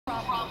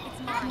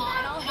It's mine,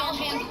 and I'll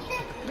handle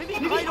it. Maybe I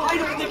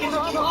don't think it's a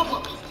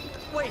problem.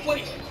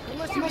 Wait,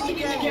 unless you want the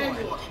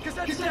gang war, because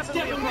that's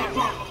definitely a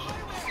problem.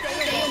 Stay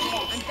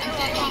away. I'm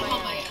better off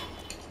on my own.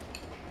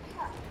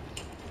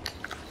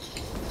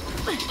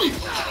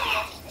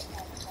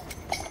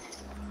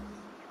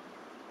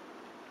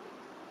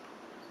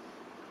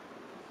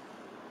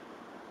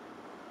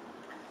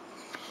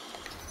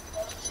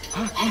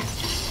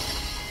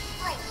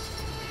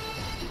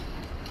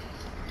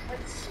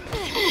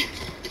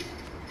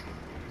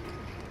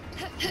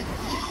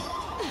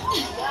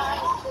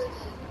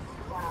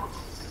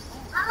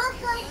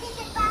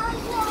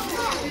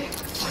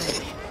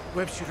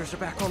 Web shooters are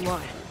back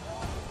online.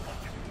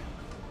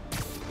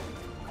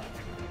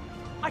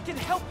 I can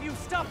help you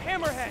stop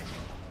Hammerhead!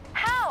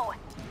 How?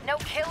 No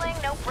killing,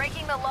 no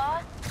breaking the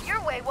law?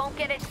 Your way won't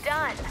get it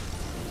done.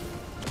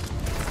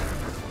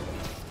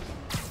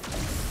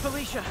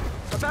 Felicia,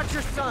 about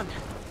your son.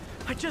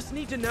 I just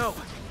need to know.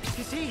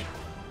 Is he...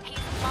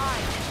 He's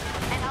mine,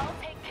 and I'll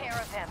take care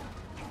of him.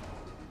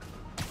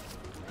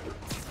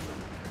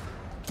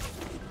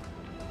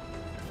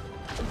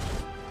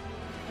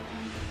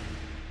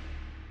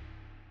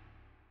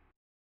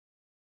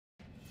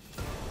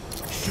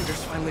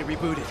 Shooter's finally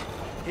rebooted.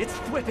 It's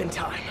whipping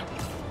time.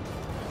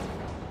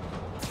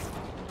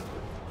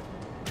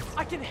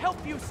 I can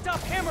help you stop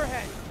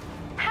Hammerhead!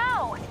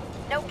 How?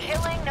 No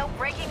killing, no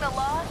breaking the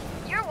law?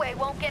 Your way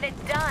won't get it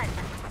done.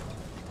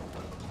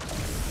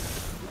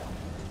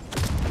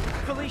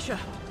 Felicia,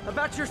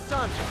 about your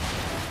son.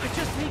 I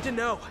just need to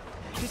know.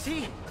 Is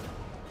he...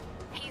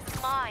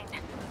 He's mine,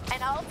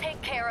 and I'll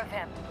take care of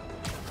him.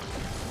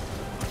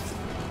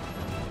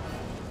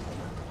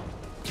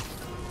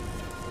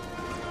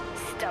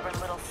 Stubborn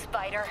little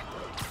spider.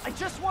 I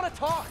just want to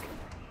talk!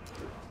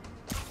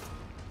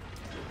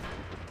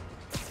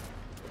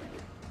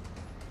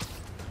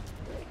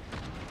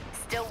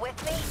 Still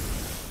with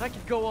me? I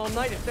could go all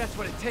night if that's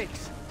what it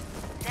takes.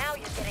 Now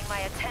you're getting my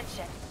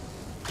attention.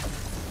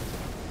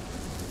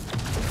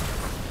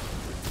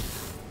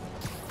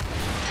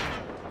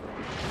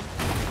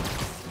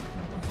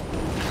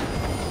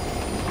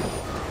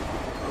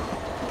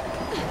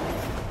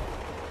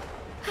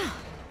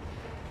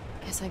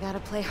 Guess I gotta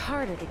play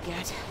harder to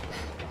get.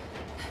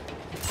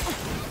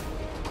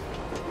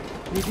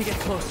 Need to get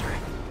closer.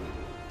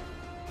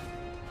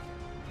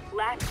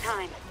 Last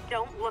time,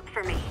 don't look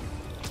for me.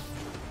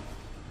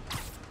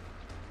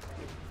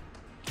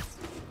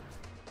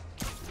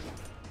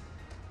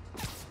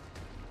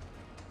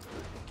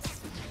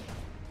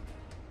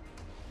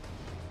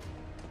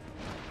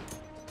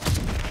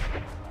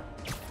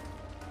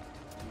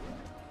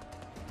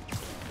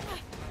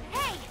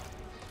 Hey!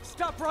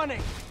 Stop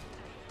running!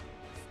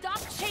 Stop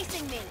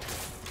chasing me!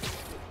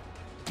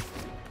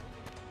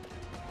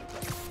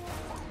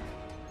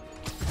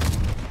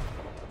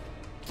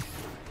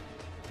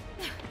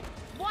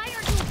 Why are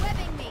you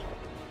webbing me?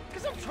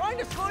 Because I'm trying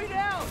to slow you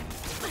down!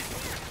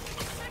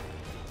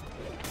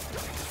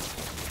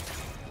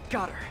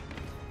 Got her.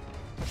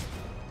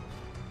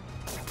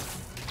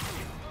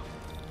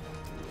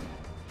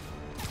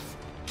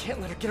 Can't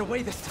let her get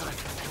away this time.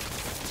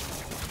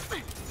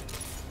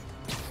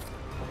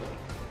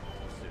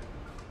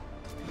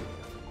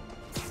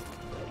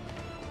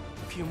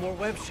 A few more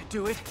webs should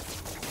do it.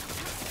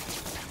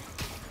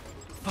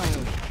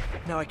 Finally,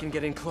 now I can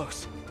get in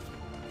close.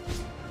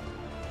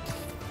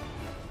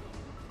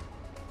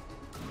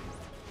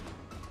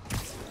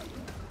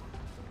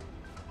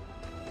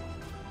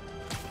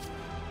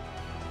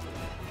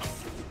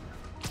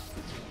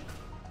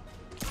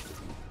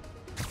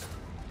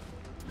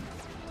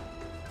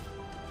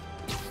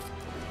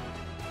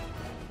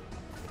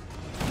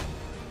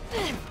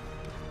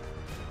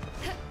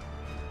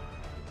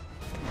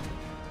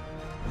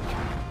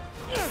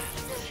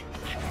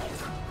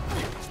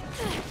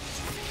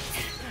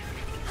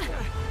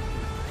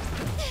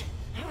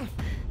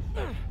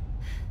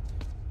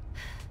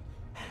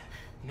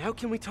 Now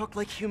can we talk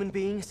like human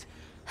beings?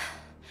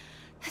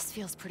 This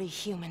feels pretty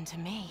human to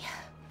me.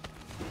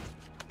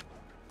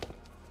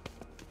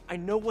 I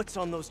know what's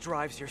on those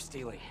drives you're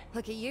stealing.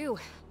 Look at you,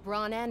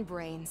 brawn and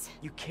brains.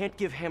 You can't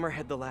give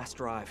Hammerhead the last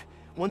drive.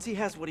 Once he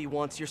has what he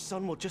wants, your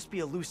son will just be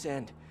a loose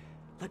end.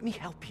 Let me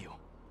help you.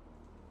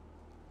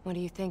 What are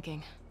you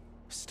thinking?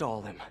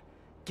 Stall him.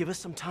 Give us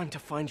some time to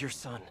find your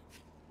son.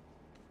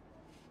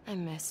 I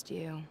missed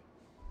you.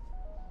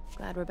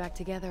 Glad we're back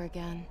together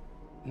again.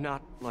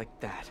 Not like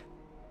that.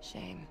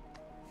 Shame.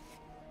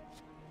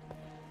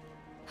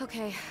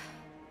 Okay.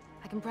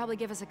 I can probably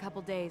give us a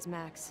couple days,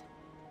 max.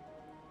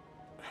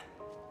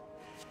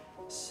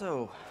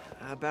 So,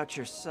 about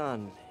your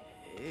son,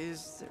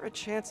 is there a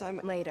chance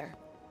I'm... Later.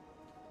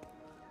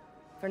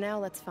 For now,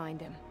 let's find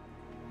him.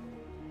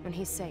 When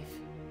he's safe,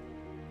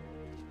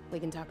 we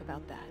can talk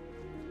about that.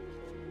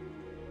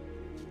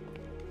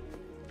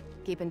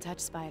 Keep in touch,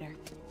 Spider.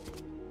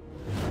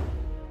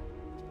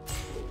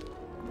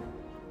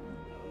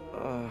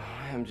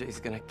 MJ's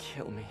gonna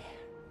kill me.